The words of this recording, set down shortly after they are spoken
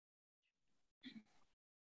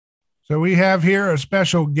So we have here a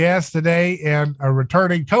special guest today and a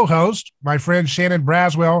returning co-host. My friend Shannon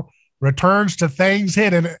Braswell returns to Things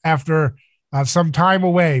Hidden after some time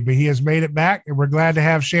away, but he has made it back, and we're glad to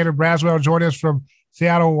have Shannon Braswell join us from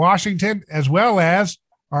Seattle, Washington, as well as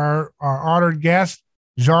our honored guest,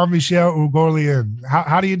 Jean-Michel Oughourlian.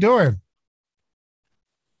 How are you doing?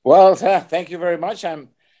 Well, thank you very much. I'm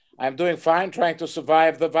doing fine, trying to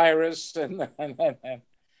survive the virus and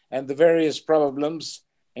the various problems,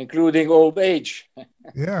 including old age.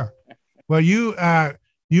 Yeah. Well, you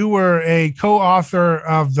were a co-author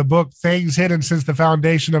of the book "Things Hidden Since the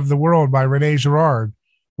Foundation of the World" by Rene Girard,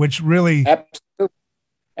 which really Absolutely,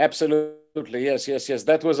 absolutely, yes, yes, yes.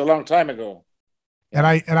 That was a long time ago.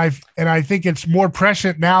 and Yeah. I think it's more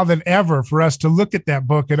prescient now than ever for us to look at that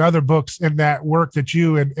book and other books in that work that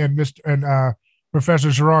you and Mr. and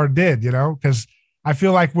Professor Girard did. Because I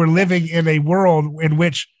feel like we're living in a world in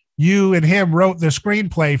which you and him wrote the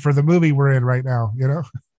screenplay for the movie we're in right now.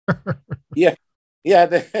 Yeah, yeah.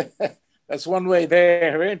 That's one way.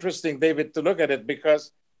 Very interesting, David, to look at it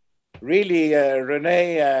because really,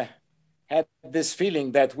 Rene had this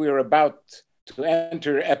feeling that we were about to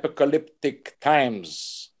enter apocalyptic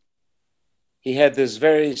times. He had this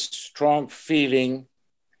very strong feeling,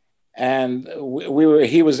 and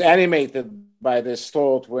he was animated by this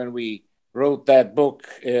thought when we wrote that book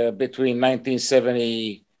between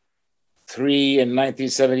 1973 and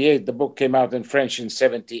 1978. The book came out in French in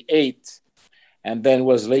 78 and then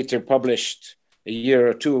was later published a year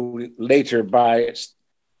or two later by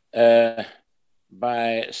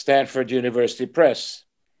Stanford University Press.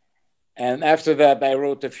 And after that, I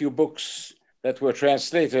wrote a few books that were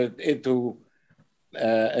translated into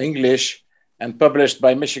English and published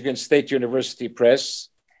by Michigan State University Press.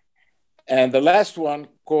 And the last one,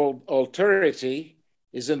 called Alterity,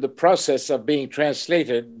 is in the process of being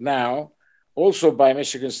translated now, also by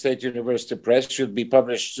Michigan State University Press, should be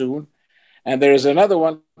published soon. And there is another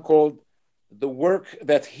one called The Work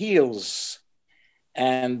That Heals.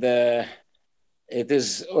 And it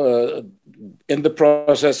is in the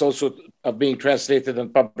process also of being translated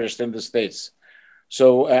and published in the States.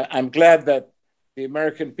 So I'm glad that the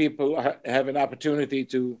American people have an opportunity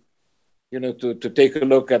to take a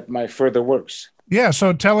look at my further works. Yeah.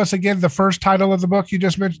 So tell us again the first title of the book you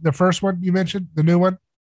just mentioned, the first one you mentioned, the new one.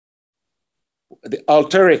 The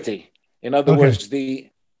alterity. In other Okay. words, the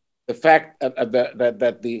fact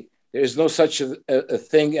that there is no such a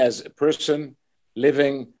thing as a person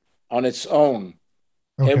living on its own.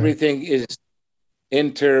 Okay. Everything is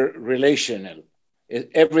interrelational.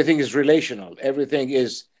 Everything is relational. Everything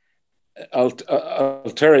is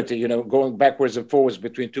alterity, going backwards and forwards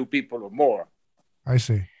between two people or more. I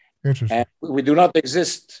see. Interesting. And we do not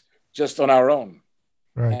exist just on our own.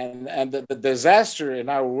 Right. And the disaster in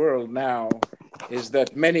our world now is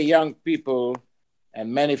that many young people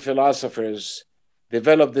and many philosophers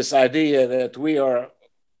develop this idea that we are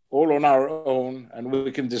all on our own and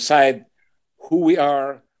we can decide who we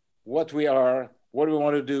are, what we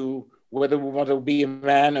want to do, whether we want to be a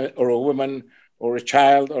man or a woman or a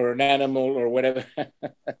child or an animal or whatever.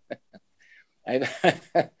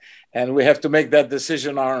 And we have to make that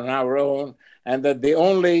decision on our own. And that the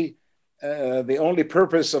only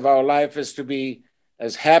purpose of our life is to be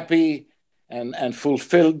as happy and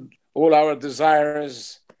fulfill all our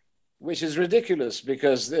desires, which is ridiculous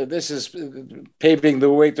because this is paving the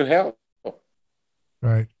way to hell.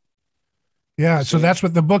 Right. Yeah. So that's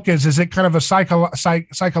what the book is. Is it kind of a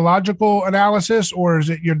psychological analysis, or is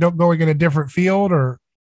it you're going in a different field, or?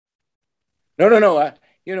 No.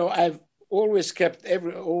 I've always kept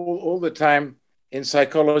all the time in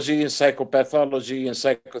psychology and psychopathology and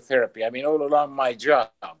psychotherapy. I mean, all along my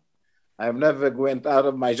job, I've never went out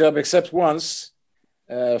of my job except once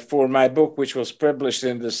for my book, which was published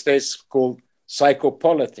in the States called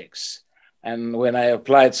Psychopolitics. And when I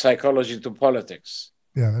applied psychology to politics.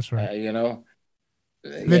 Yeah, that's right.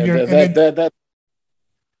 And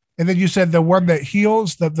then you said the one that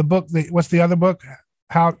heals, the book, what's the other book?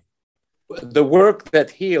 How? The Work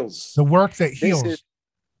That Heals. The Work That Heals.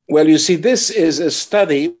 Well, you see, this is a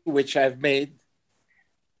study which I've made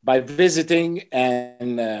by visiting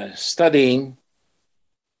and studying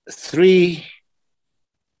 3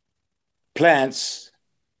 plants,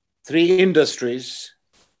 3 industries,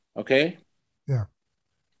 okay? Yeah.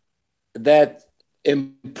 That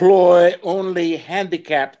employ only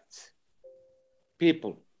handicapped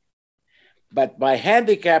people. But by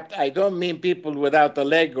handicapped, I don't mean people without a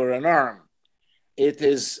leg or an arm. It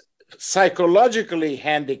is psychologically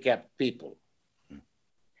handicapped people.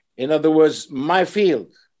 In other words, my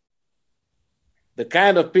field, the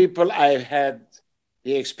kind of people I had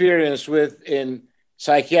the experience with in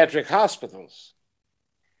psychiatric hospitals.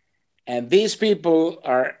 And these people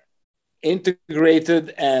are integrated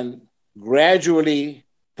and gradually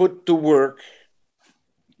put to work,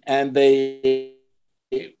 and they're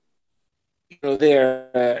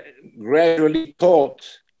gradually taught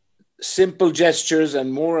simple gestures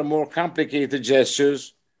and more complicated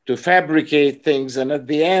gestures to fabricate things. And at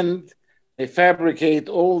the end, they fabricate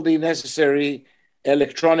all the necessary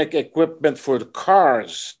electronic equipment for the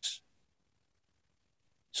cars.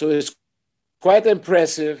 So it's quite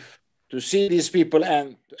impressive to see these people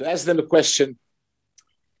and to ask them a question.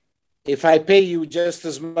 If I pay you just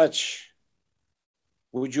as much,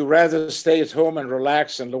 would you rather stay at home and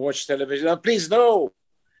relax and watch television? No, please, no.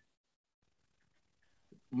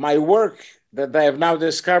 My work that I have now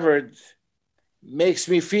discovered makes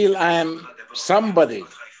me feel I am somebody,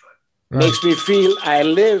 makes me feel I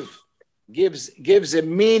live, gives a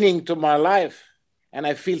meaning to my life, and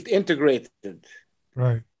I feel integrated.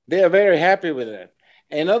 Right. They are very happy with it.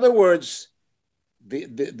 In other words,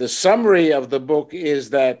 the summary of the book is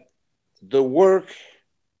that the work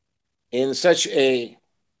in such a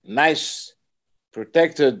nice,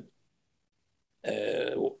 protected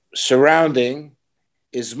surrounding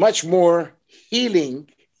is much more healing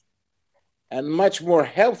and much more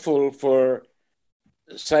helpful for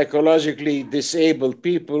psychologically disabled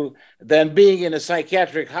people than being in a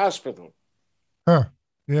psychiatric hospital. Huh.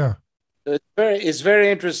 Yeah. It's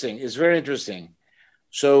very interesting. It's very interesting.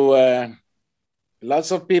 So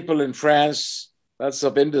lots of people in France, lots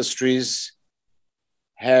of industries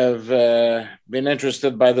have been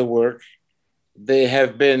interested by the work. They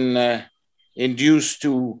have been induced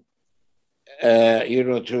to,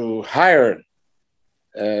 to hire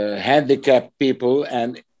handicapped people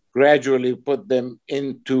and gradually put them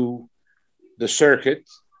into the circuit.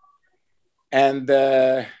 And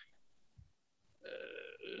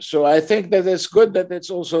so I think that it's good that it's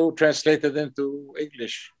also translated into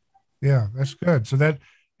English. Yeah, that's good. So that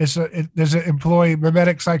does it employ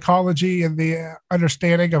mimetic psychology and the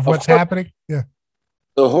understanding of what's happening? Yeah.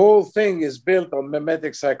 The whole thing is built on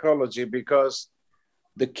mimetic psychology because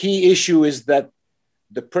the key issue is that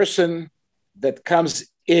the person that comes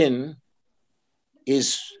in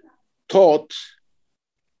is taught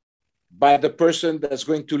by the person that's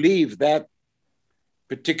going to leave that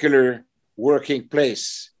particular working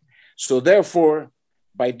place. So therefore,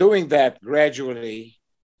 by doing that gradually,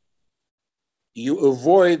 you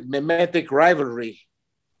avoid mimetic rivalry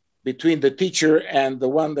between the teacher and the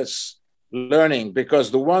one that's learning, because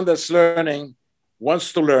the one that's learning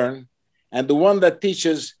wants to learn, and the one that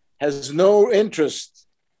teaches has no interest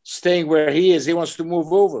staying where he is. He wants to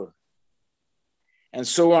move over, and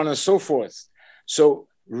so on and so forth. So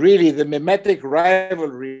really, the mimetic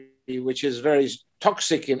rivalry, which is very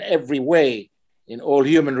toxic in every way in all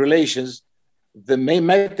human relations, the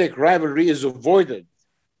mimetic rivalry is avoided.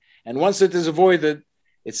 And once it is avoided,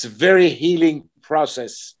 it's a very healing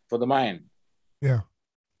process for the mind. Yeah.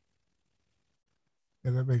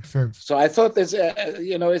 Yeah, that makes sense. So I thought it's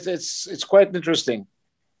it's quite interesting.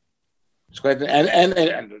 It's quite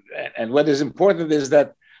and what is important is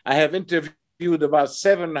that I have interviewed about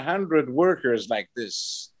 700 workers like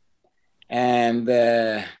this, and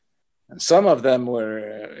some of them were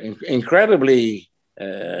incredibly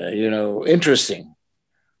interesting.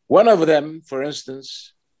 One of them, for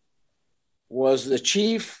instance, was the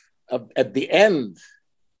chief at the end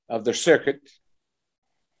of the circuit.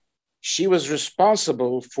 She was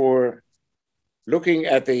responsible for looking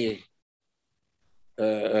at the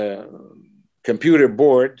computer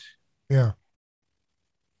board. Yeah.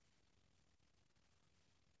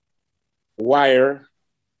 Wire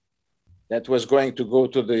that was going to go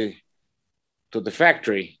to the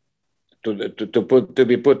factory to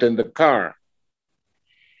be put in the car.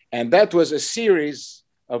 And that was a series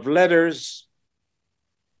of letters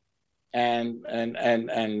and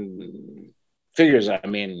figures. I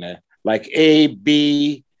mean, like A,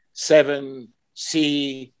 B, 7,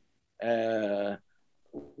 C,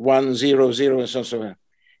 1, 0, 0, and so on. So on.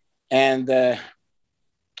 And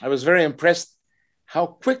I was very impressed how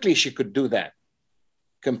quickly she could do that.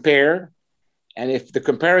 Compare, and if the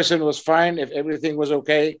comparison was fine, if everything was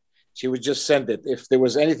okay, she would just send it. If there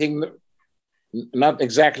was anything not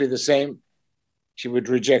exactly the same, she would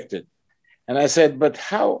reject it. And I said, but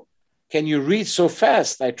how can you read so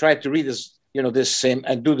fast? I tried to read this, this same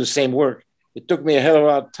and do the same work. It took me a hell of a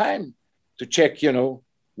lot of time to check,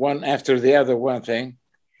 one after the other, one thing.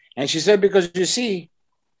 And she said, because you see,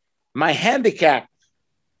 my handicap,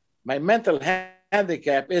 my mental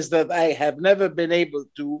handicap is that I have never been able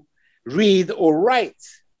to read or write.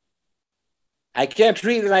 I can't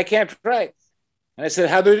read and I can't write. And I said,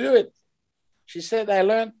 how do you do it? She said, I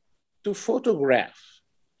learned to photograph.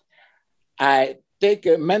 I take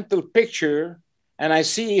a mental picture and I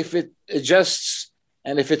see if it adjusts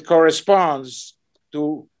and if it corresponds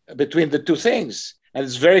to between the two things. And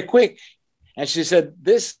it's very quick. And she said,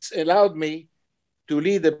 this allowed me to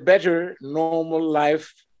lead a better normal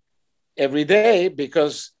life every day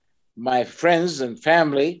because my friends and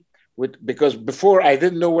family would, because before I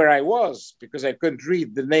didn't know where I was because I couldn't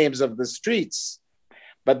read the names of the streets.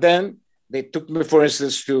 But then they took me, for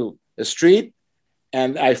instance, to a street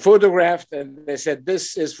and I photographed and they said,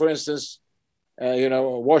 this is, for instance,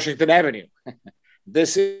 Washington Avenue.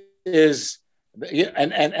 This is,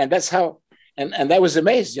 and that's how, and I was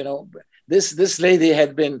amazed, this lady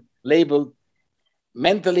had been labeled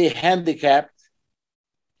mentally handicapped,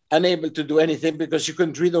 unable to do anything because she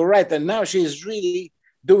couldn't read or write. And now she is really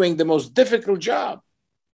doing the most difficult job.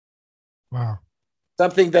 Wow.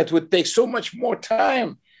 Something that would take so much more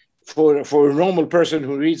time for a normal person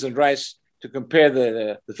who reads and writes to compare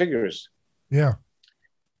the figures. Yeah.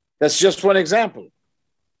 That's just one example.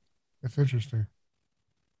 That's interesting.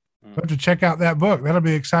 I'll have to check out that book. That'll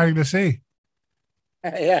be exciting to see.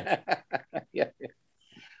 Yeah. Yeah.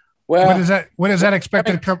 Well, when is that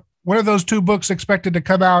expected to come? When are those two books expected to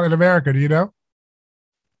come out in America? Do you know?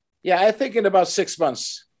 Yeah, I think in about 6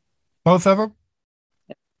 months. Both of them?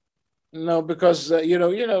 No, because I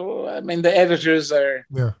mean, the editors are,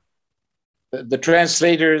 yeah. The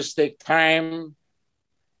translators take time,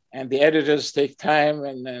 and the editors take time,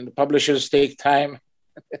 and the publishers take time.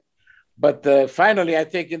 But finally, I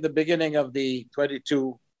think in the beginning of the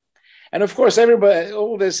 22, and of course, everybody,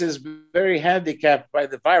 all this is very handicapped by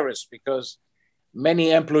the virus because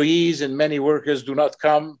many employees and many workers cannot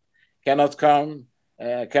come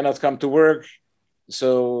to work.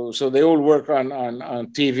 So they all work on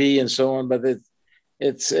TV and so on, but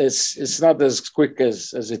it's not as quick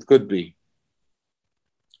as it could be.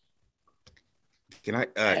 Can I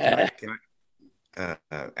ask?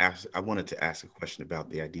 I wanted to ask a question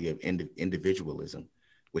about the idea of individualism,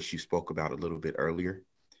 which you spoke about a little bit earlier.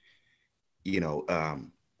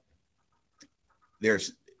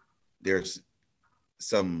 There's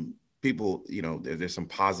some people, there's some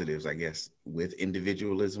positives, I guess, with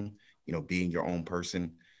individualism, being your own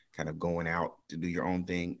person, kind of going out to do your own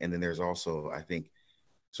thing. And then there's also, I think,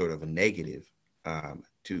 sort of a negative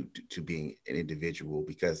to being an individual,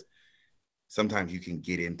 because sometimes you can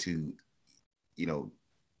get into,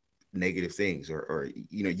 negative things or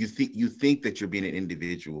you think that you're being an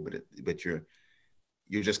individual, but you're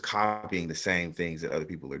just copying the same things that other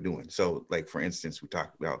people are doing. So like, for instance, you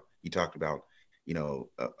talked about,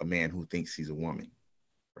 a man who thinks he's a woman,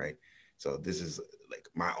 right? So this is like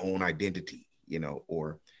my own identity,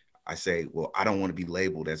 or I say, well, I don't want to be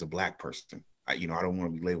labeled as a Black person. I don't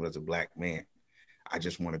want to be labeled as a Black man. I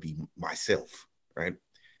just want to be myself, right?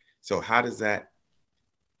 So how does that,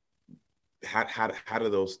 how do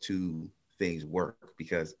those two things work?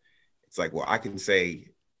 Because it's like, well, I can say,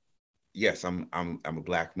 yes, I'm a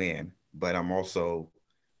Black man, but I'm also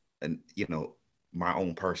my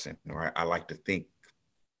own person, or I like to think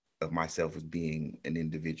of myself as being an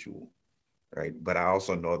individual, right? But I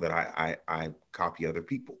also know that I copy other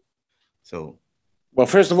people. So, well,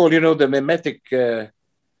 first of all, the mimetic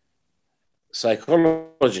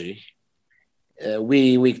psychology,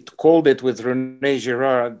 we called it with René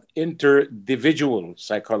Girard interindividual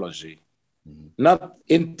psychology, not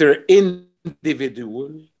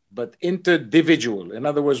inter-individual, but interdividual. In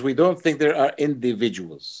other words, we don't think there are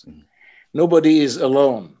individuals. Nobody is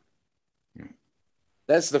alone.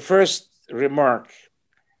 That's the first remark.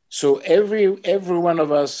 So every one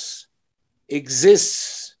of us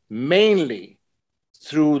exists mainly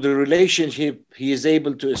through the relationship he is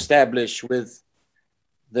able to establish with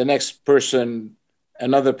the next person,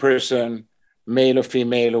 another person, male or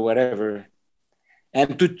female or whatever,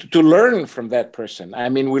 and to learn from that person. I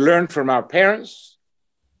mean, we learn from our parents,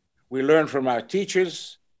 we learn from our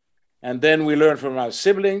teachers, and then we learn from our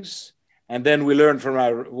siblings, and then we learn from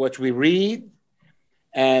what we read.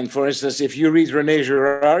 And for instance, if you read René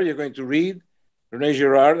Girard, you're going to read René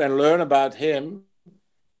Girard and learn about him,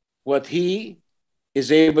 what he is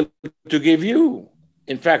able to give you.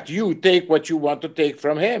 In fact, you take what you want to take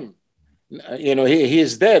from him. He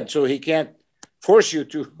is dead, so he can't force you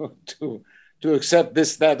to accept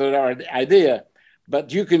this, that, or our idea.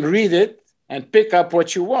 But you can read it and pick up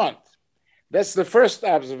what you want. That's the first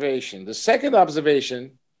observation. The second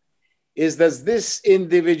observation is that this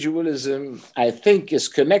individualism, I think, is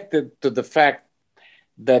connected to the fact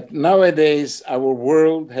that nowadays our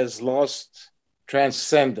world has lost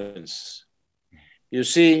transcendence. You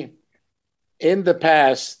see, in the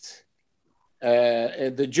past,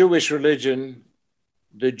 in the Jewish religion,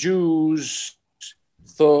 the Jews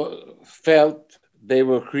felt they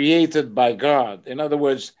were created by God. In other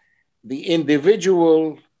words, the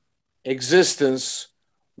individual existence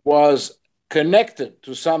was connected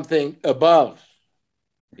to something above,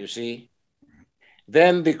 you see.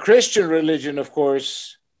 Then the Christian religion, of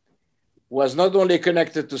course, was not only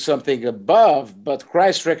connected to something above, but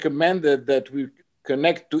Christ recommended that we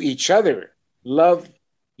connect to each other. Love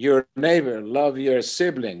your neighbor, love your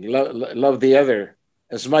sibling, love the other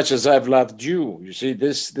as much as I've loved you. You see,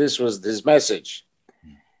 this was his message.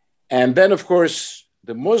 And then, of course,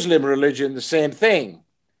 the Muslim religion, the same thing.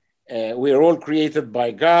 We are all created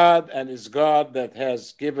by God, and it's God that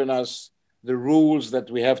has given us the rules that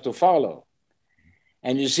we have to follow.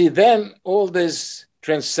 And you see, then all this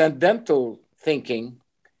transcendental thinking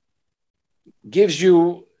gives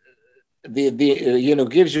you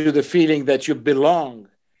gives you the feeling that you belong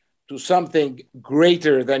to something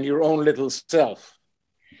greater than your own little self.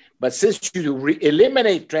 But since you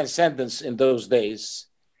eliminate transcendence in those days,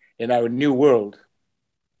 in our new world,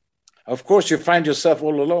 of course you find yourself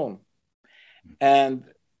all alone. And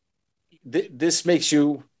this makes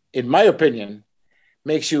you, in my opinion,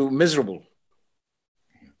 makes you miserable.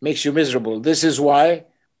 Makes you miserable. This is why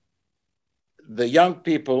the young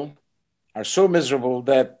people are so miserable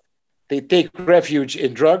that they take refuge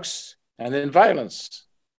in drugs and in violence,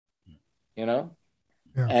 you know?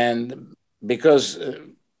 Yeah. And because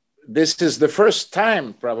this is the first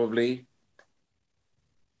time probably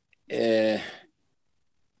in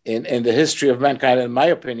the history of mankind, in my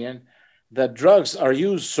opinion, that drugs are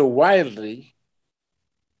used so widely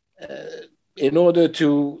in order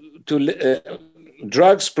to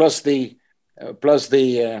drugs plus the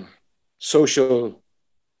social,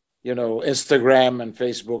 Instagram and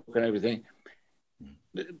Facebook and everything.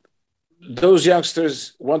 Those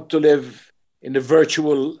youngsters want to live in the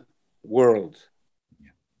virtual world.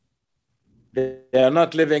 They are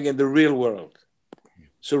not living in the real world.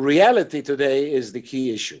 So reality today is the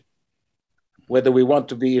key issue. Whether we want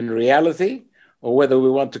to be in reality or whether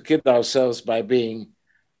we want to kid ourselves by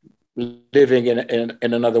living in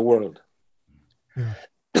another world. Yeah.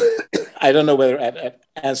 I don't know whether I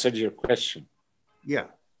answered your question. Yeah.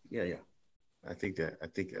 I think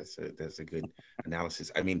that's a good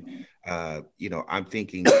analysis. I mean, I'm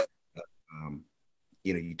thinking,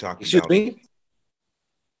 you talked Excuse about. me?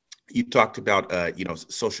 You talked about,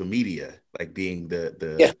 social media, like being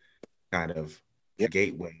the kind of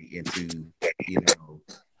gateway into,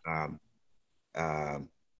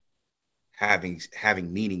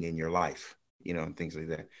 having meaning in your life, and things like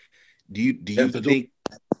that. Do you think,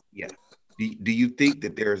 do you think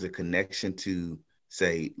that there is a connection to,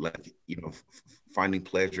 say, like, finding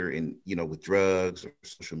pleasure in, with drugs or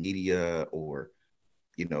social media or,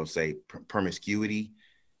 say promiscuity,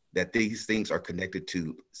 that these things are connected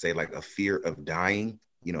to, say, like a fear of dying,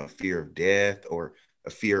 a fear of death or a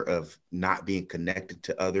fear of not being connected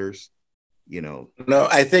to others, No,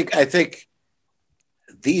 I think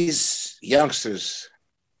these youngsters,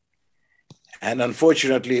 and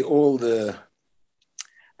unfortunately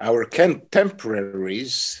our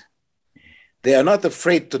contemporaries, they are not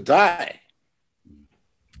afraid to die.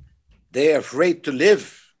 They are afraid to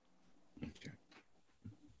live.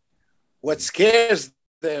 What scares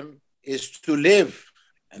them is to live,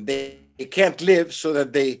 and they can't live, so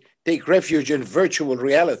that they take refuge in virtual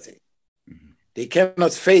reality. Mm-hmm. They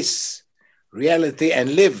cannot face reality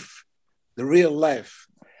and live the real life.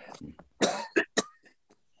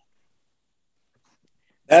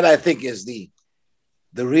 That, I think, is the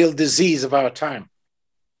real disease of our time.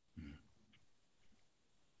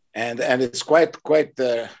 And it's quite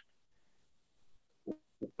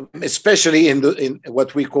especially in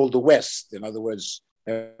what we call the West, in other words,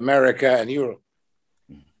 America and Europe.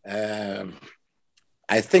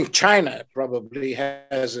 I think China probably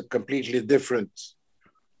has a completely different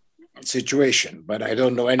situation, but I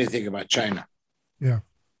don't know anything about China. Yeah,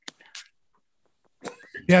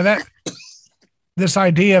 this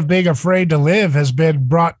idea of being afraid to live has been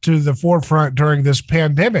brought to the forefront during this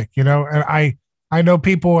pandemic, and I know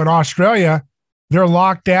people in Australia, they're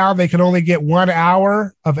locked down. They can only get 1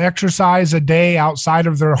 hour of exercise a day outside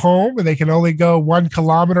of their home, and they can only go 1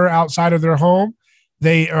 kilometer outside of their home.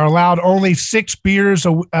 They are allowed only 6 beers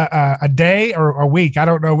a day or a week. I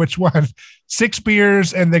don't know which one. 6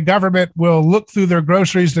 beers, and the government will look through their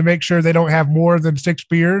groceries to make sure they don't have more than 6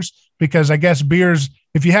 beers, because I guess beers,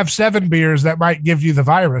 if you have 7 beers, that might give you the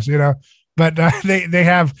virus, But they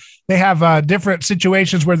have different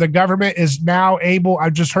situations where the government is now able. I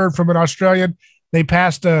just heard from an Australian, they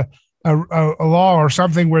passed a law or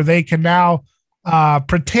something where they can now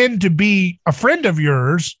pretend to be a friend of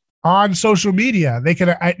yours on social media. They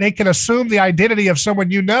can assume the identity of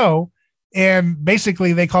someone you know, and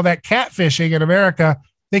basically they call that catfishing in America.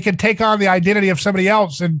 They can take on the identity of somebody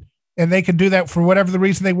else, and they can do that for whatever the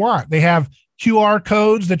reason they want. They have QR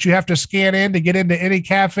codes that you have to scan in to get into any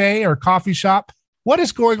cafe or coffee shop. What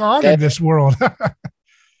is going on in this world?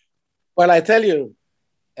 Well, I tell you,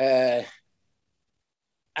 I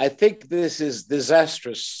think this is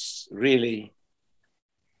disastrous, really.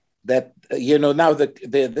 That now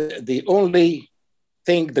the only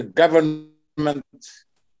thing the government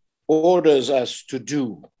orders us to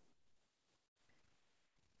do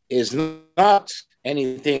is not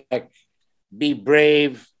anything like be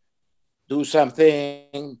brave, do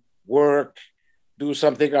something, work, do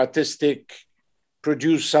something artistic,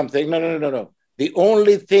 produce something. No. The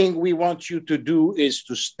only thing we want you to do is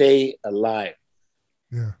to stay alive.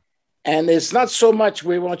 Yeah. And it's not so much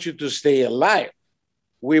we want you to stay alive.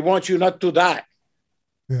 We want you not to die.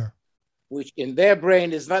 Yeah. Which in their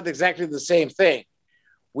brain is not exactly the same thing.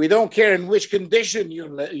 We don't care in which condition you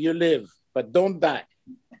live, but don't die.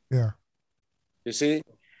 Yeah. You see?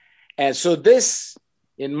 And so this,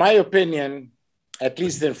 in my opinion, at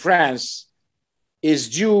least in France, is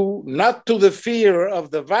due not to the fear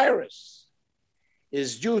of the virus,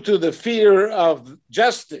 is due to the fear of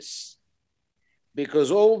justice,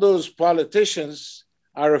 because all those politicians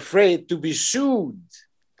are afraid to be sued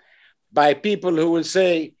by people who will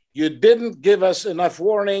say, you didn't give us enough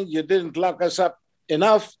warning, you didn't lock us up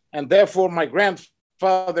enough, and therefore my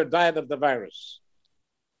grandfather died of the virus.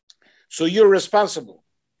 So you're responsible.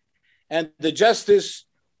 And the justice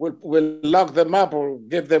will lock them up or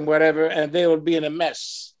give them whatever, and they will be in a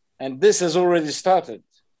mess. And this has already started.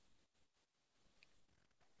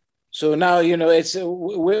 So now, it's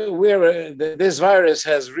this virus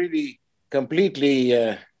has really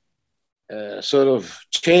completely sort of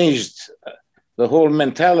changed the whole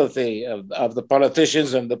mentality of the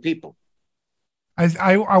politicians and the people.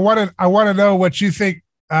 I want to know what you think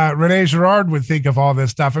Rene Girard would think of all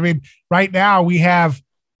this stuff. I mean, right now we have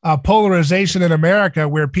polarization in America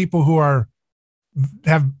where people who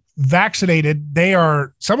have vaccinated,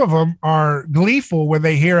 some of them are gleeful when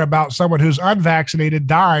they hear about someone who's unvaccinated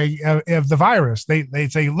dying of the virus. They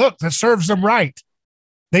say, look, that serves them right.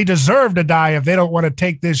 They deserve to die if they don't want to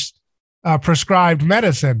take this prescribed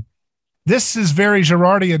medicine. This is very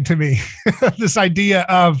Girardian to me. This idea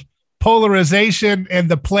of polarization and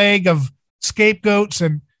the plague of scapegoats.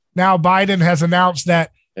 And now Biden has announced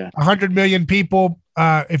that 100 million people,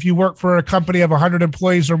 if you work for a company of 100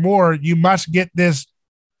 employees or more, you must get this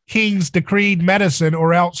King's decreed medicine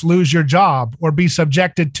or else lose your job or be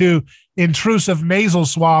subjected to intrusive nasal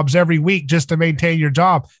swabs every week just to maintain your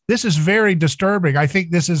job. This is very disturbing. I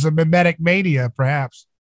think this is a mimetic mania, perhaps.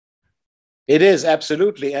 It is,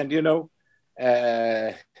 absolutely. And,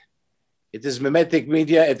 it is mimetic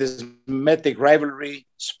media. It is mimetic rivalry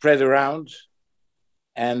spread around.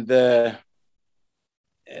 And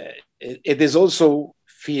it is also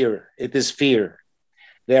fear. It is fear.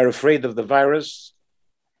 They are afraid of the virus.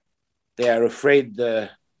 They are afraid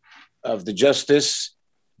of the justice.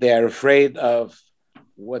 They are afraid of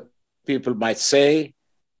what people might say.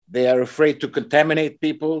 They are afraid to contaminate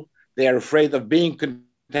people. They are afraid of being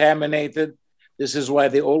contaminated. This is why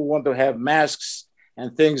they all want to have masks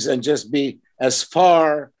and things and just be as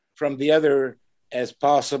far from the other as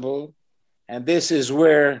possible. And this is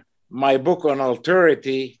where my book on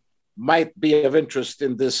alterity might be of interest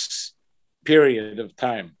in this period of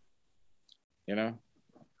time.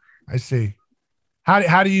 I see.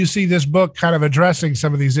 How do you see this book kind of addressing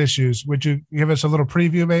some of these issues? Would you give us a little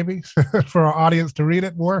preview maybe for our audience to read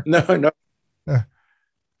it more? No.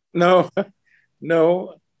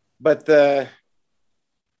 But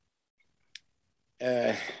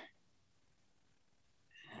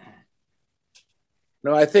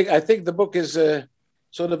no, I think the book is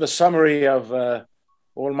sort of a summary of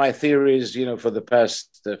all my theories. For the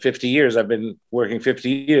past 50 years, I've been working 50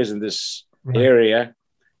 years in this area.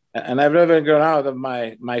 And I've never gone out of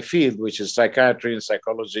my field, which is psychiatry and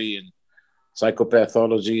psychology and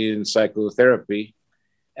psychopathology and psychotherapy.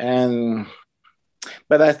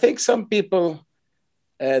 But I think some people,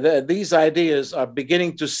 these ideas are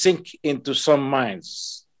beginning to sink into some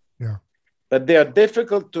minds. Yeah. But they are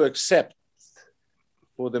difficult to accept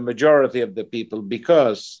for the majority of the people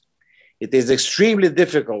because it is extremely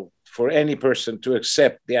difficult for any person to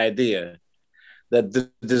accept the idea that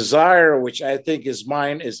the desire, which I think is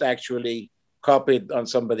mine, is actually copied on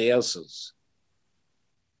somebody else's.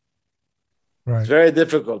 Right. It's very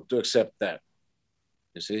difficult to accept that,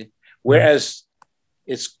 you see? Whereas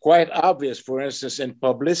it's quite obvious, for instance, in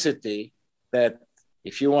publicity, that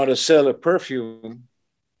if you want to sell a perfume,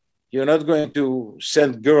 you're not going to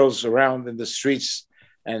send girls around in the streets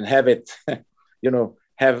and have it,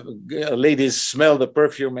 have ladies smell the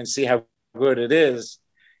perfume and see how good it is.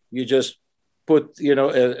 You just put,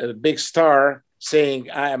 a big star saying,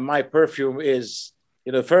 my perfume is,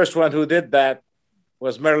 the first one who did that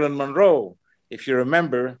was Marilyn Monroe. If you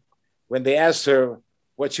remember, when they asked her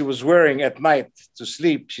what she was wearing at night to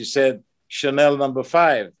sleep, she said, Chanel No.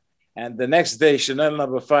 5. And the next day, Chanel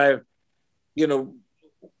No. 5,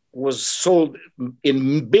 was sold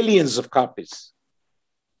in billions of copies.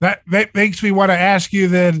 That makes me want to ask you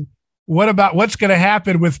then, what's going to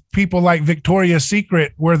happen with people like Victoria's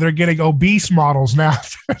Secret, where they're getting obese models now?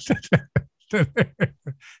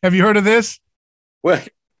 Have you heard of this? Well,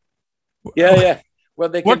 yeah. Well,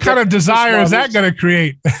 what kind of desire is that going to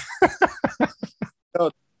create?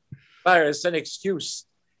 No, it's an excuse.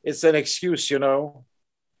 It's an excuse,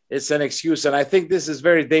 It's an excuse. And I think this is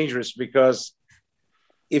very dangerous, because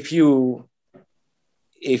if you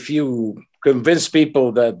convince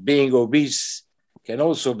people that being obese can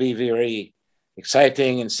also be very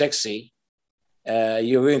exciting and sexy,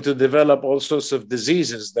 you're going to develop all sorts of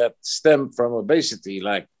diseases that stem from obesity,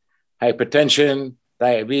 like hypertension,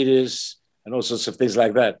 diabetes, and all sorts of things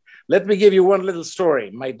like that. Let me give you one little story.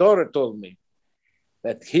 My daughter told me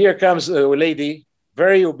that here comes a lady,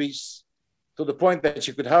 very obese, to the point that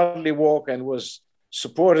she could hardly walk, and was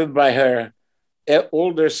supported by her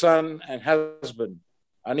older son and husband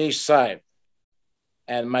on each side.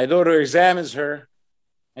 And my daughter examines her,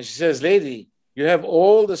 and she says, lady, you have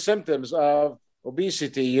all the symptoms of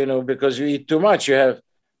obesity, because you eat too much. You have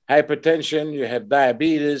hypertension, you have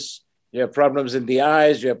diabetes, you have problems in the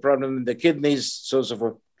eyes, you have problems in the kidneys, so on and so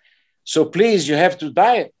forth. So please, you have to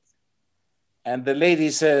diet. And the lady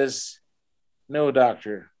says, no,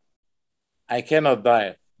 doctor, I cannot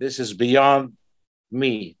diet. This is beyond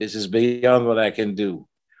me. This is beyond what I can do.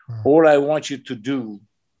 All I want you to do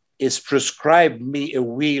is prescribe me a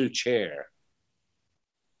wheelchair.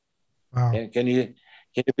 Wow. Can you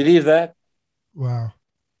believe that? Wow.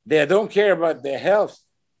 They don't care about their health.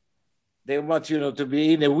 They want, to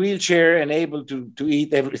be in a wheelchair and able to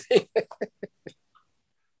eat everything.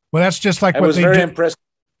 Well, that's just like I what was they very do. impressed.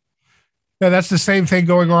 Yeah, that's the same thing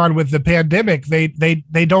going on with the pandemic.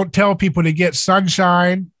 They don't tell people to get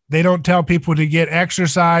sunshine. They don't tell people to get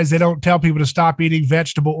exercise. They don't tell people to stop eating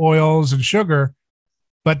vegetable oils and sugar,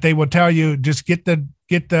 but they will tell you just get the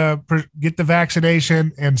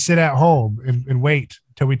vaccination and sit at home and wait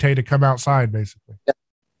until we tell you to come outside, basically.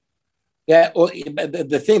 Yeah. Well,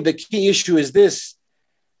 the key issue is this.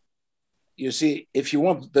 You see, if you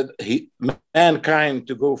want mankind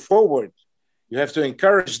to go forward, you have to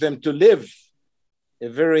encourage them to live a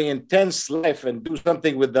very intense life and do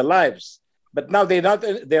something with their lives. But now they're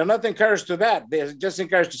not encouraged to that. They're just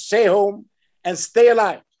encouraged to stay home and stay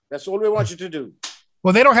alive. That's all we want you to do.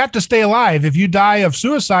 Well, they don't have to stay alive. If you die of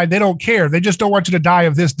suicide, they don't care. They just don't want you to die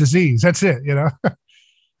of this disease. That's it,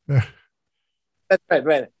 That's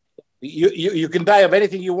right. You can die of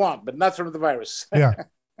anything you want, but not from the virus. Yeah.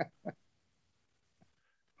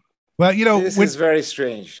 Well, this is very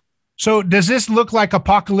strange. So does this look like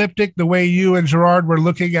apocalyptic, the way you and Gerard were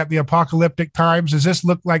looking at the apocalyptic times? Does this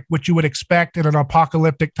look like what you would expect in an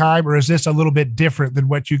apocalyptic time, or is this a little bit different than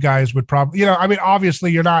what you guys would probably,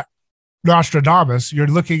 obviously you're not Nostradamus, you're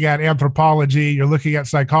looking at anthropology, you're looking at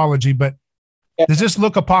psychology, but does this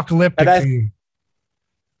look apocalyptic to you?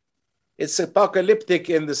 It's apocalyptic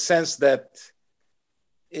in the sense that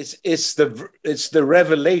it's the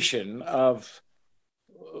revelation of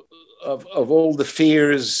all the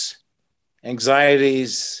fears,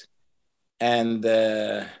 anxieties, and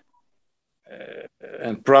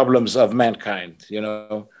problems of mankind.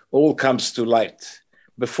 All comes to light.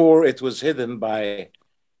 Before, it was hidden by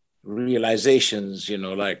realizations,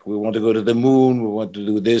 like we want to go to the moon, we want to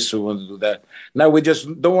do this, we want to do that. Now we just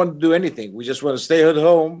don't want to do anything. We just want to stay at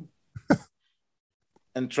home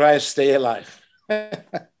and try to stay alive. And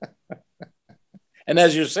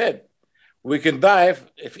as you said, we can die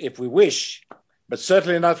if we wish, but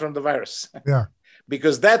certainly not from the virus. Yeah.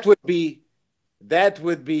 Because that would be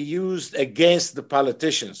used against the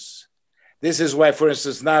politicians. This is why, for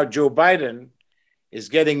instance, now Joe Biden is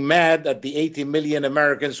getting mad at the 80 million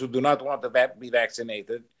Americans who do not want to be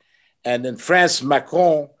vaccinated. And in France,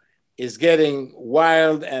 Macron is getting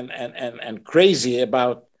wild and crazy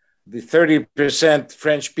about the 30%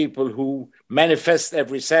 French people who manifest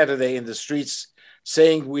every Saturday in the streets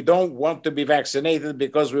saying we don't want to be vaccinated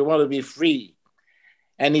because we want to be free.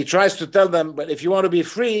 And he tries to tell them, but if you want to be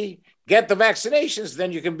free, get the vaccinations,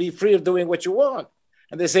 then you can be free of doing what you want.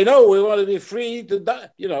 And they say, no, we want to be free to die,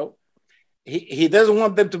 he doesn't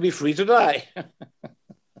want them to be free to die.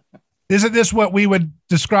 Isn't this what we would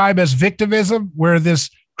describe as victimism, where this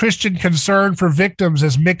Christian concern for victims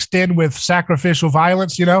is mixed in with sacrificial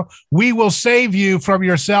violence? You know, we will save you from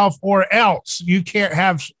yourself or else you can't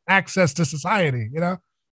have access to society, you know?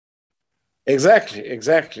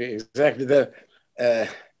 Exactly.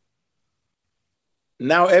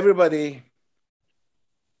 Now everybody,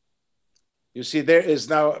 you see, there is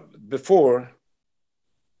now, before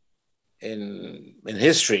in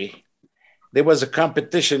history, there was a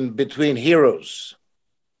competition between heroes.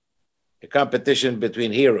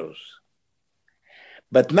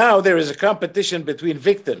 But now there is a competition between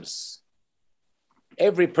victims.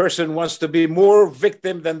 Every person wants to be more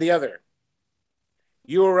victim than the other.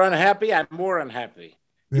 You're unhappy, I'm more unhappy.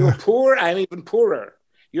 Yeah. You're poor, I'm even poorer.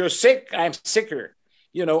 You're sick, I'm sicker.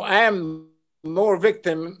 You know, I am more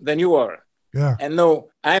victim than you are. Yeah. And no,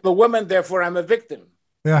 I'm a woman, therefore I'm a victim.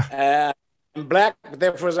 Yeah. I'm black,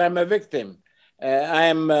 therefore I'm a victim.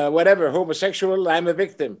 I'm homosexual, I'm a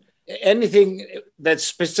victim. Anything that's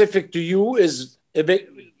specific to you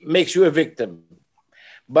makes you a victim.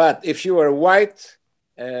 But if you are white,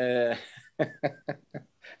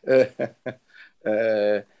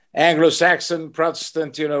 Anglo-Saxon,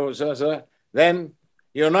 Protestant, you know, then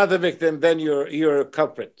you're not a victim, then you're a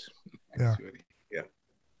culprit. Yeah.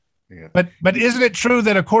 Yeah. But isn't it true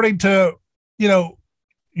that according to, you know,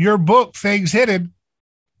 your book, Things Hidden,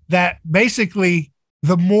 that basically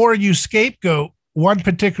the more you scapegoat one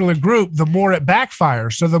particular group, the more it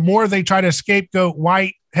backfires. So the more they try to scapegoat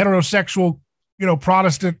white, heterosexual, you know,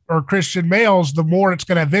 Protestant or Christian males, the more it's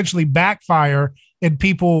going to eventually backfire and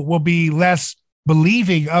people will be less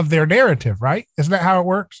believing of their narrative, right? Isn't that how it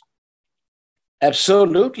works?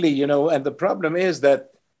 Absolutely. You know, and the problem is that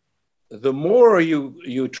the more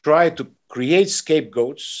you try to create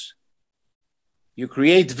scapegoats, you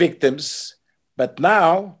create victims, but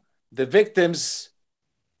now the victims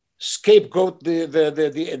scapegoat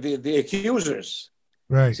the accusers.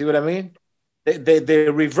 Right. See what I mean? They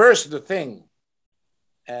reverse the thing.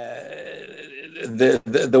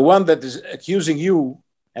 The one that is accusing you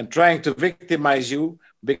and trying to victimize you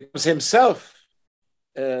becomes himself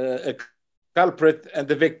a culprit and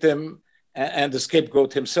the victim and the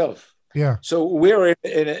scapegoat himself. Yeah. So we're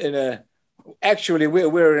in a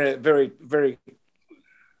very, very,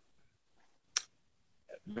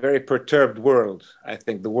 very perturbed world. I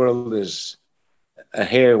think the world is a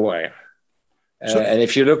haywire. And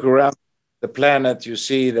if you look around the planet, you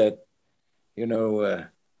see that, you know,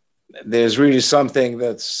 there's really something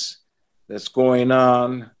that's going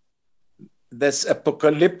on that's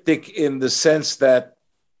apocalyptic in the sense that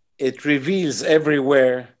it reveals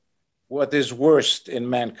everywhere what is worst in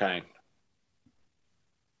mankind.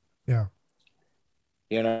 Yeah.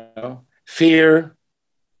 You know, fear,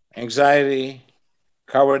 anxiety,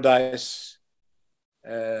 cowardice,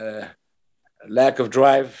 lack of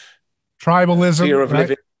drive, tribalism, fear of right?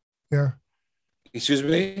 living. Yeah. Excuse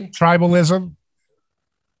me? Tribalism.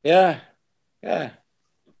 Yeah.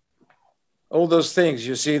 All those things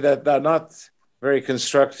you see that are not very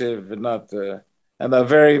constructive and not and are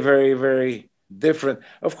very, very, very different.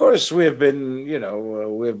 Of course, we've been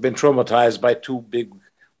traumatized by two big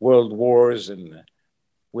world wars, and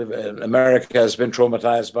America has been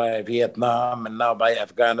traumatized by Vietnam and now by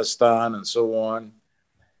Afghanistan and so on.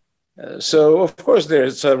 So, of course,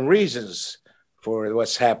 there's some reasons for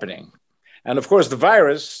what's happening. And, of course, the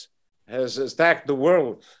virus has attacked the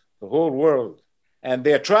world, the whole world. And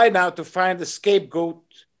they're trying now to find a scapegoat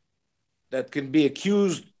that can be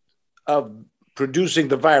accused of producing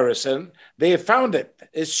the virus. And they have found it.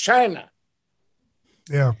 It's China.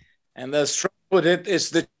 Yeah. And the strong with it is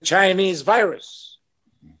the Chinese virus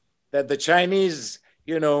that the Chinese,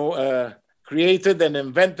 created and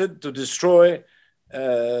invented to destroy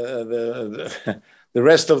the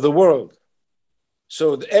rest of the world.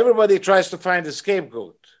 So everybody tries to find a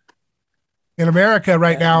scapegoat. In America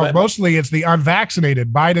right now, mostly it's the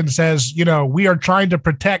unvaccinated. Biden says, we are trying to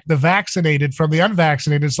protect the vaccinated from the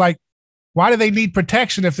unvaccinated. It's like, why do they need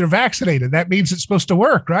protection if they're vaccinated? That means it's supposed to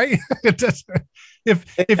work, right?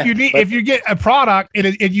 If you get a product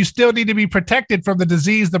and you still need to be protected from the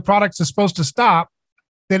disease the product is supposed to stop,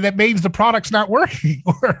 then that means the product's not working,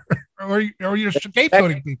 or you're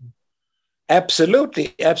scapegoating people.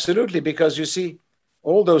 Absolutely, because you see,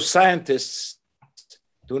 all those scientists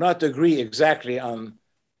do not agree exactly on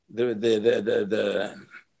the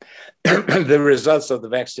the results of the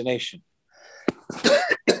vaccination.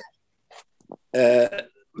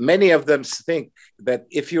 Many of them think that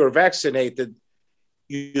if you're vaccinated,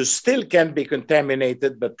 you still can be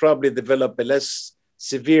contaminated, but probably develop a less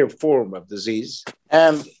severe form of disease.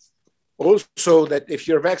 And also that if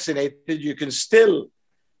you're vaccinated, you can still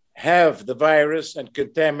have the virus and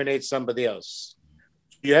contaminate somebody else.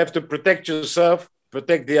 You have to protect yourself,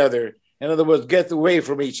 protect the other. In other words, get away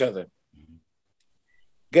from each other.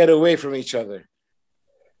 Get away from each other.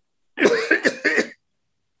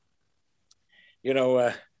 You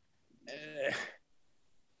know,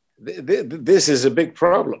 this is a big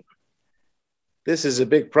problem. This is a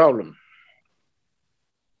big problem.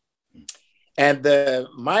 And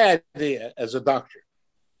my idea as a doctor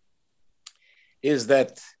is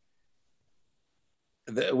that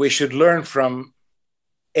we should learn from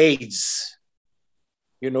AIDS.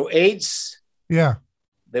 You know, AIDS? Yeah.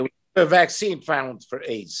 There was a vaccine found for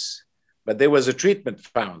AIDS, but there was a treatment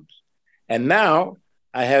found. And now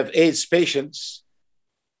I have AIDS patients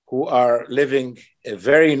who are living a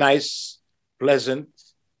very nice, pleasant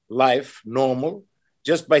life, normal,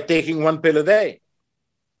 just by taking one pill a day.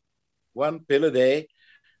 One pill a day.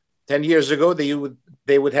 10 years ago,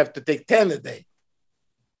 they would have to take 10 a day.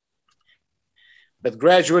 But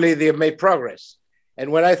gradually they have made progress.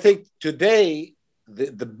 And when I think today,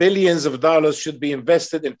 the billions of dollars should be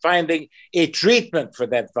invested in finding a treatment for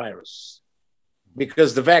that virus.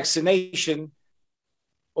 Because the vaccination,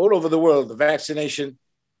 all over the world, the vaccination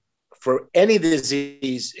for any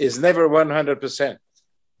disease is never 100%.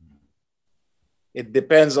 It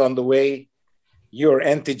depends on the way your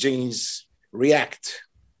antigens react.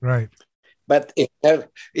 Right. But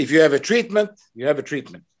if you have a treatment, you have a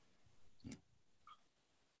treatment.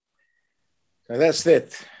 So that's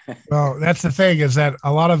it. Well, that's the thing, is that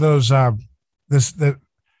a lot of those, the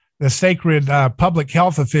sacred public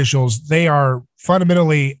health officials, they are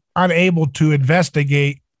fundamentally unable to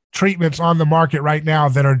investigate treatments on the market right now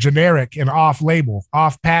that are generic and off-label,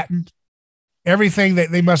 off-patent. Everything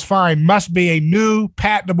that they must find must be a new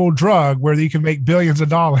patentable drug where you can make billions of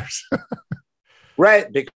dollars.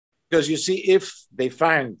 Right, because you see, if they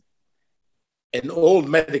find an old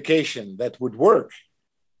medication that would work,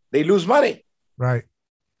 they lose money. Right.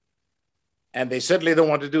 And they certainly don't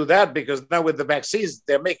want to do that, because now with the vaccines,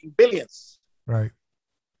 they're making billions. Right.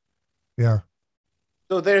 Yeah.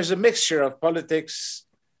 So there's a mixture of politics,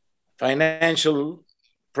 financial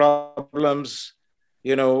problems,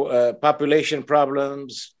 population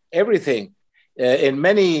problems, everything. In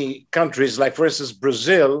many countries, like for instance,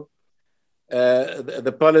 Brazil,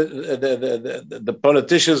 the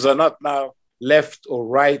politicians are not now left or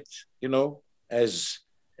right, as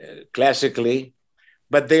classically,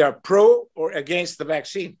 but they are pro or against the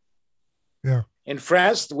vaccine. Yeah. In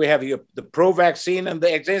France, we have the pro-vaccine and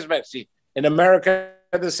the against vaccine. In America,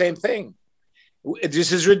 the same thing.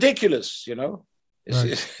 This is ridiculous,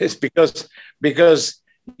 Right. It's because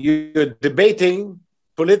you're debating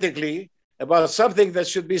politically about something that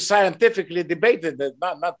should be scientifically debated,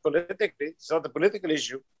 not politically. It's not a political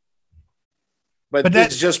issue. But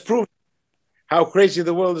this just proves how crazy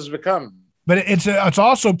the world has become. But it's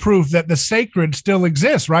also proof that the sacred still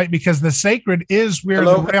exists, right? Because the sacred is where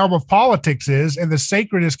the realm of politics is, and the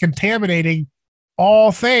sacred is contaminating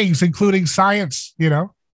all things, including science,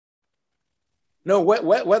 No,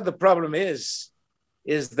 what the problem is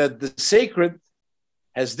that the sacred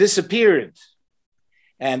has disappeared.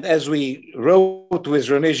 And as we wrote with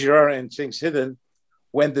René Girard in Things Hidden,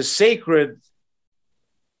 when the sacred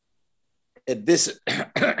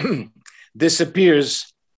disappears,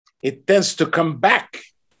 it tends to come back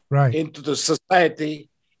right into the society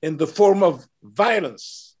in the form of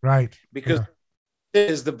violence. Right. Because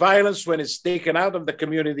it is the violence when it's taken out of the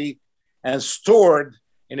community and stored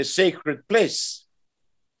in a sacred place.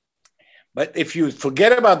 But if you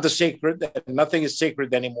forget about the sacred, and nothing is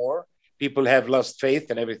sacred anymore, people have lost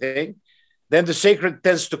faith and everything, then the sacred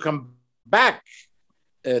tends to come back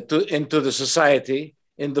into the society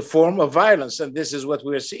in the form of violence. And this is what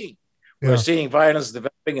we're seeing. Yeah. We're seeing violence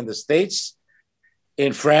developing in the States,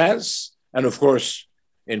 in France, and of course,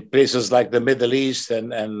 in places like the Middle East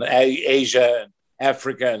and Asia, and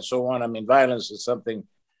Africa, and so on. I mean, violence is something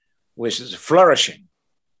which is flourishing.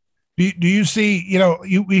 Do you see,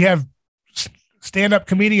 we have stand-up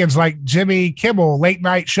comedians like Jimmy Kimmel, late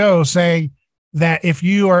night show, saying that if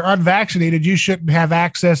you are unvaccinated, you shouldn't have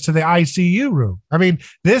access to the ICU room. I mean,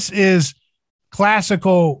 this is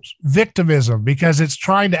classical victimism, because it's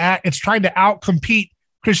trying to outcompete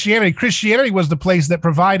Christianity. Christianity was the place that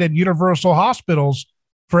provided universal hospitals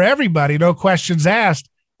for everybody, no questions asked.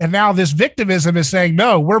 And now this victimism is saying,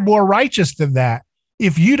 no, we're more righteous than that.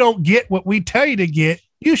 If you don't get what we tell you to get,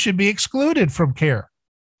 you should be excluded from care.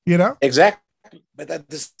 Exactly. But at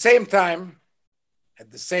the same time,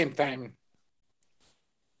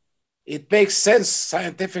 it makes sense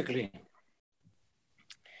scientifically.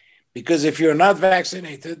 Because if you're not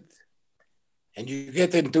vaccinated, and you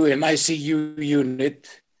get into an ICU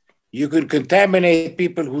unit, you could contaminate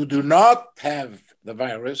people who do not have the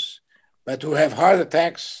virus, but who have heart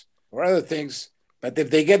attacks or other things. But if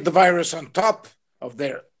they get the virus on top of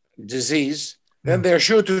their disease, then they're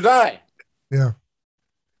sure to die. Yeah.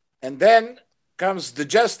 And then comes the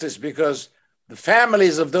justice, because the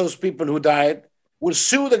families of those people who died will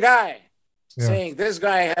sue the guy, saying this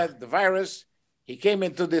guy had the virus. He came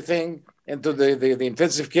into the thing, into the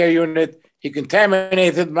intensive care unit. He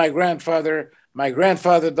contaminated my grandfather. My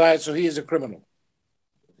grandfather died, so he is a criminal.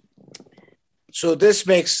 So this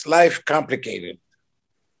makes life complicated.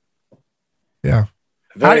 Yeah.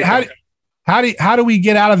 How do we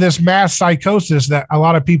get out of this mass psychosis that a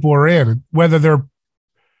lot of people are in, whether they're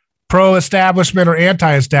pro-establishment or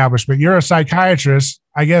anti-establishment? You're a psychiatrist.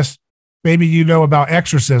 I guess maybe you know about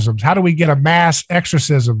exorcisms. How do we get a mass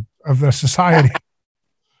exorcism of the society?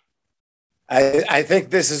 I think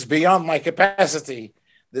this is beyond my capacity,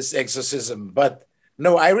 this exorcism. But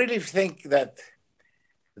no, I really think that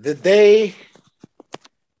the day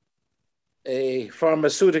a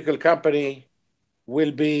pharmaceutical company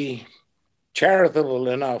will be charitable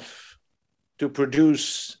enough to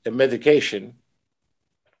produce a medication,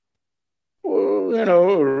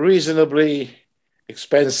 reasonably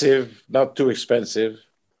expensive, not too expensive,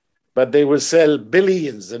 but they will sell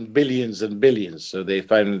billions and billions and billions. So they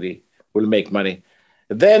finally will make money.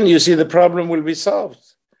 Then you see the problem will be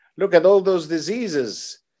solved. Look at all those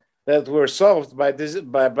diseases that were solved by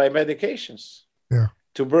medications. Yeah.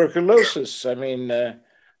 Tuberculosis. I mean,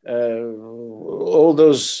 all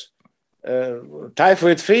those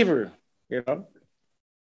typhoid fever, Yeah.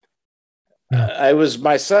 I was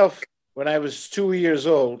myself, when I was 2 years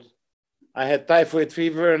old, I had typhoid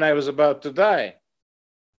fever and I was about to die.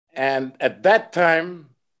 And at that time,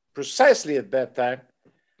 precisely at that time,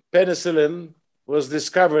 penicillin was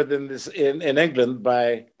discovered in England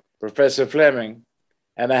by Professor Fleming.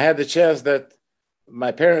 And I had the chance that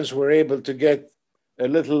my parents were able to get a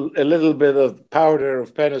little bit of powder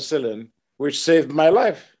of penicillin, which saved my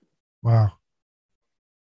life. Wow.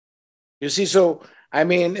 You see, so I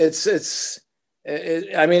mean, it's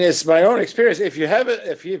my own experience. If you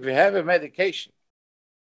have a medication,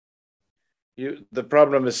 the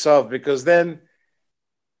problem is solved, because then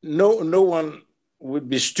no one would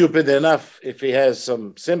be stupid enough, if he has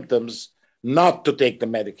some symptoms, not to take the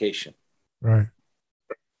medication. Right.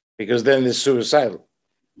 Because then it's suicidal.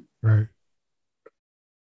 Right.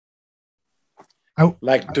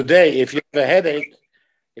 Like today, if you have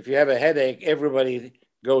a headache, everybody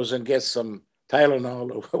goes and gets some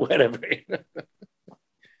Tylenol or whatever.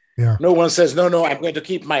 Yeah. No one says, no, I'm going to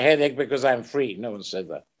keep my headache because I'm free. No one said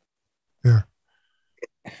that. Yeah.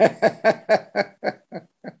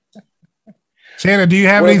 Shannon, do you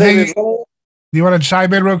have anything? Do you want to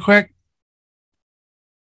chime in real quick?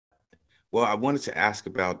 Well, I wanted to ask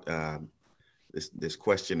about this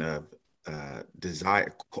question of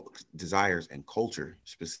desires and culture,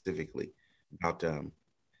 specifically about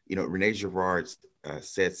René Girard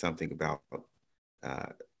said something about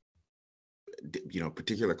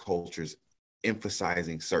particular cultures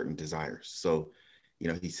emphasizing certain desires. So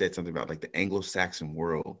he said something about, like, the Anglo-Saxon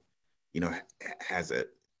world has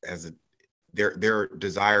their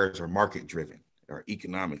desires are market driven or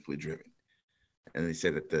economically driven, and they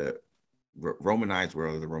said that the Romanized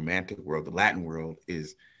world, or the Romantic world, the Latin world,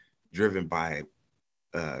 is driven by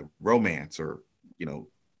romance or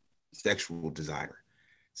sexual desire.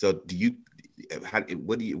 So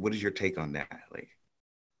what is your take on that? Like,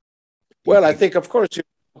 well, I think, of course,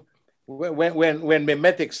 when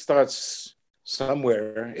Mimetic starts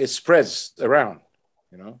somewhere, it spreads around.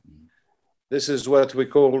 This is what we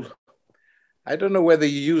call, I don't know whether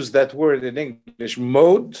you use that word in English,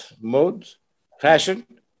 mode, fashion.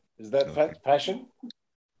 Is that fashion?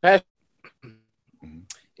 Fashion.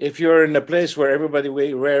 If you're in a place where everybody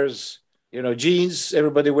wears, jeans,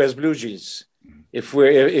 everybody wears blue jeans.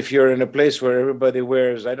 If you're in a place where everybody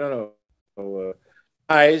wears, I don't know,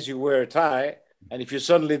 ties, you wear a tie. And if you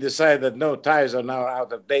suddenly decide that no, ties are now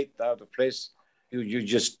out of date, out of place, you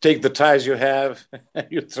just take the ties you have and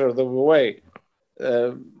you throw them away.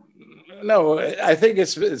 No, I think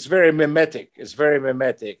it's very mimetic. It's very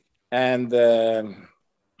mimetic, and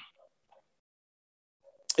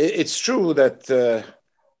it's true that the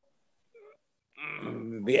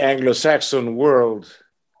Anglo-Saxon world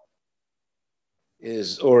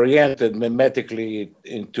is oriented mimetically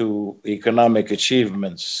into economic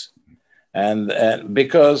achievements, and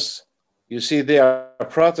because you see they are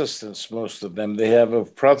Protestants, most of them. They have a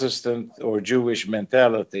Protestant or Jewish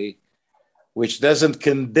mentality, which doesn't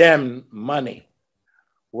condemn money,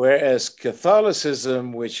 whereas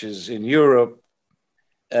Catholicism, which is in Europe,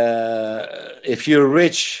 if you're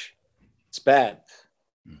rich, it's bad.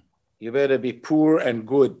 You better be poor and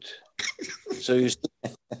good. So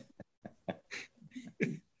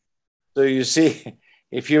you see,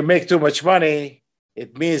 if you make too much money,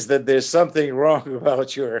 it means that there's something wrong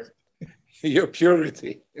about your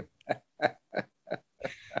purity.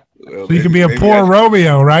 Well, so you can be a poor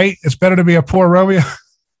Romeo, right? It's better to be a poor Romeo.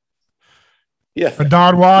 Yeah. A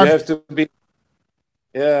Don Juan. You have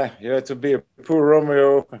to be a poor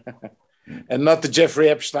Romeo and not the Jeffrey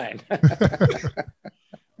Epstein.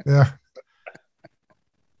 Yeah.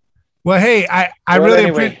 Well, hey, I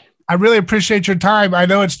really appreciate your time. I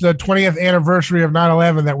know it's the 20th anniversary of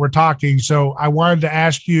 9/11 that we're talking. So I wanted to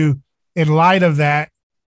ask you, in light of that,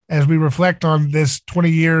 as we reflect on this 20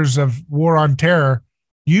 years of war on terror,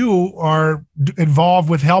 you are involved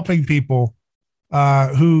with helping people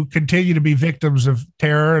who continue to be victims of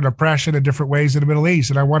terror and oppression in different ways in the Middle East.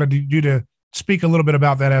 And I wanted you to speak a little bit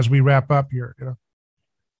about that as we wrap up here.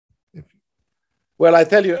 Well, I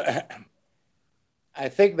tell you, I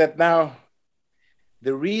think that now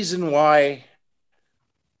the reason why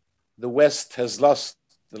the West has lost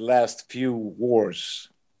the last few wars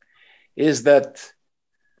is that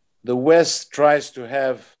the West tries to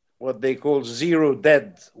have what they call zero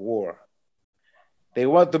dead war. They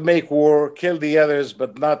want to make war, kill the others,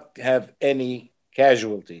 but not have any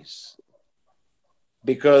casualties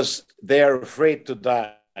because they are afraid to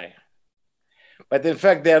die. But in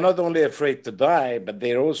fact, they are not only afraid to die, but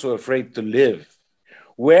they're also afraid to live.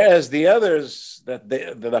 Whereas the others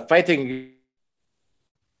that are fighting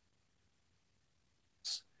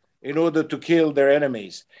in order to kill their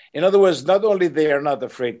enemies. In other words, not only they are not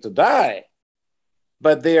afraid to die,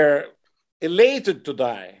 but they are elated to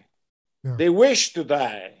die. Yeah. They wish to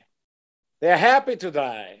die. They are happy to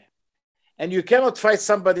die. And you cannot fight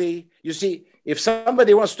somebody. You see, if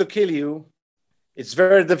somebody wants to kill you, it's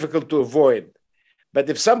very difficult to avoid. But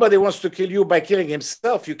if somebody wants to kill you by killing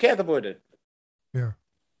himself, you can't avoid it. Yeah.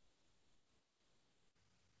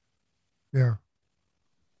 Yeah.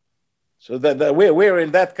 So that we're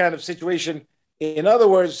in that kind of situation. In other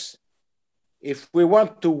words, if we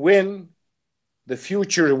want to win the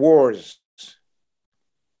future wars,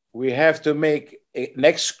 we have to make an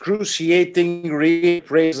excruciating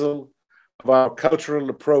reappraisal of our cultural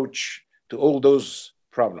approach to all those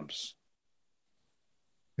problems.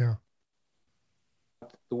 Yeah.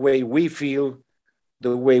 The way we feel,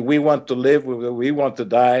 the way we want to live, the way we want to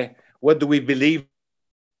die, what do we believe?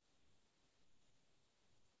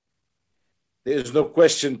 There is no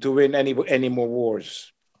question to win any more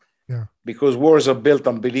wars. Yeah. Because wars are built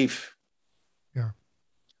on belief. Yeah.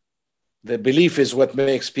 The belief is what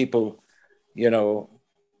makes people,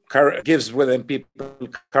 gives within people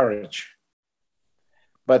courage.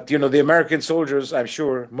 But, the American soldiers, I'm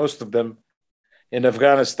sure, most of them in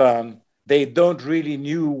Afghanistan, they don't really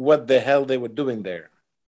knew what the hell they were doing there.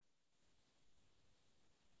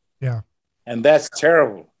 Yeah. And that's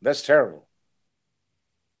terrible. That's terrible.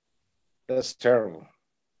 That's terrible.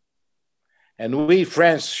 And we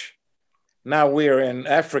French, now we are in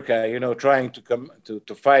Africa, trying to come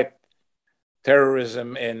to fight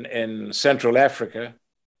terrorism in Central Africa.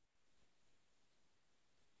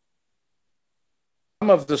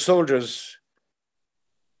 Some of the soldiers,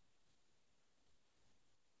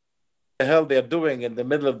 what the hell they're doing in the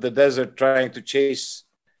middle of the desert trying to chase,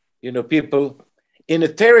 people. In a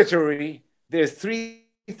territory, there are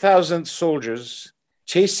 3,000 soldiers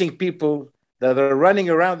chasing people that are running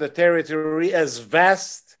around the territory as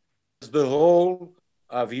vast as the whole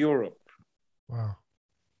of Europe. Wow.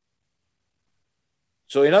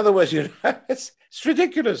 So in other words, it's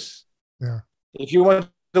ridiculous. Yeah. If you want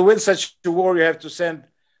to win such a war, you have to send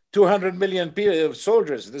 200 million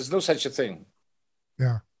soldiers. There's no such a thing.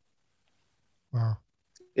 Yeah. Wow.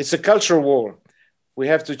 It's a cultural war. We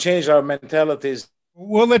have to change our mentalities.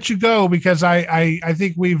 We'll let you go because I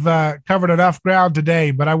think we've covered enough ground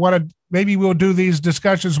today, but I wanted, maybe we'll do these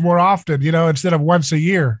discussions more often, instead of once a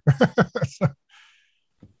year.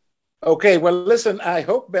 Okay. Well, listen, I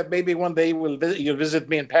hope that maybe one day you'll visit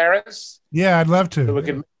me in Paris. Yeah, I'd love to.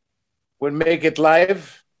 So we'll make it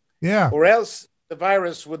live. Yeah. Or else the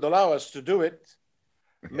virus would allow us to do it.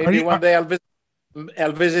 Maybe one day I'll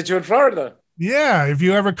visit you in Florida. Yeah, if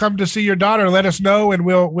you ever come to see your daughter, let us know, and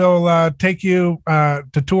we'll take you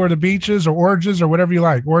to tour the beaches or oranges or whatever you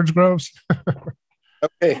like, orange groves.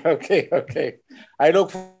 Okay.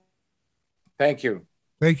 Thank you.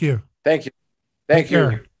 Thank you. Thank you. Thank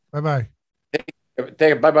you. Bye-bye.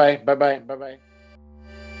 Bye-bye.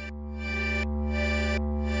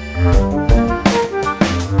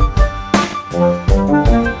 Bye-bye.